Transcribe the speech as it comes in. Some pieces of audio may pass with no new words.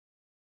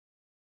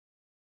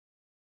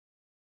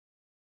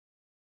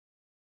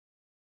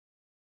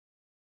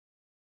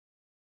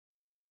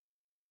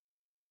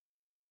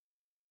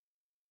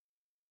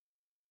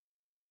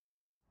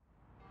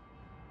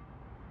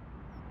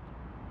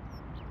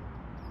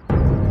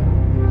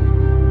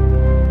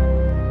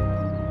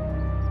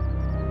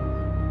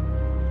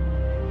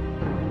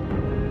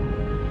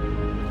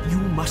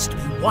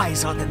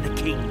wiser than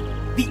the king.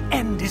 The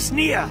end is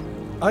near.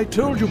 I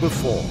told you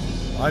before,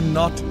 I'm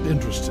not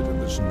interested in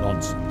this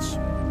nonsense.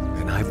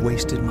 And I've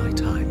wasted my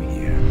time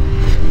here.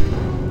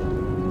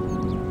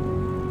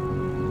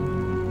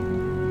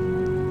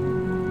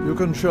 You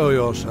can show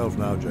yourself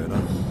now,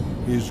 Jaina.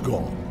 He's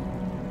gone.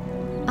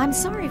 I'm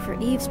sorry for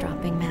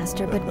eavesdropping,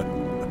 Master, but...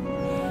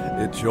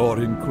 It's your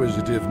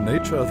inquisitive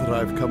nature that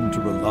I've come to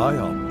rely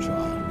on,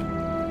 child.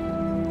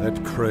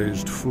 That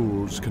crazed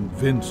fool's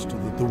convinced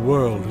that the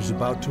world is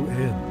about to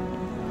end.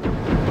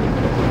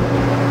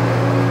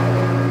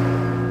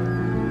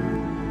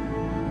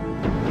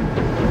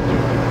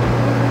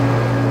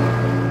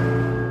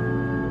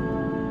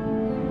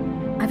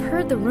 I've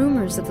heard the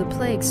rumors of the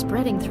plague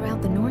spreading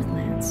throughout the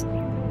Northlands.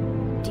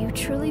 Do you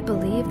truly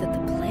believe that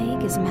the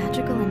plague is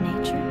magical in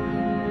nature?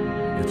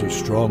 It's a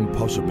strong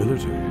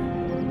possibility.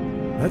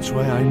 That's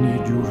why I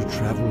need you to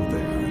travel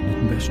there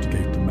and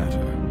investigate the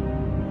matter.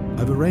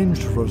 I've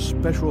arranged for a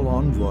special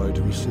envoy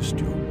to assist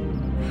you.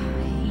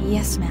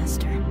 Yes,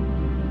 Master.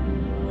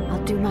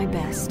 I'll do my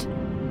best.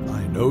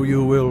 I know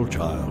you will,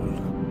 child.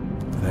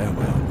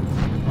 Farewell.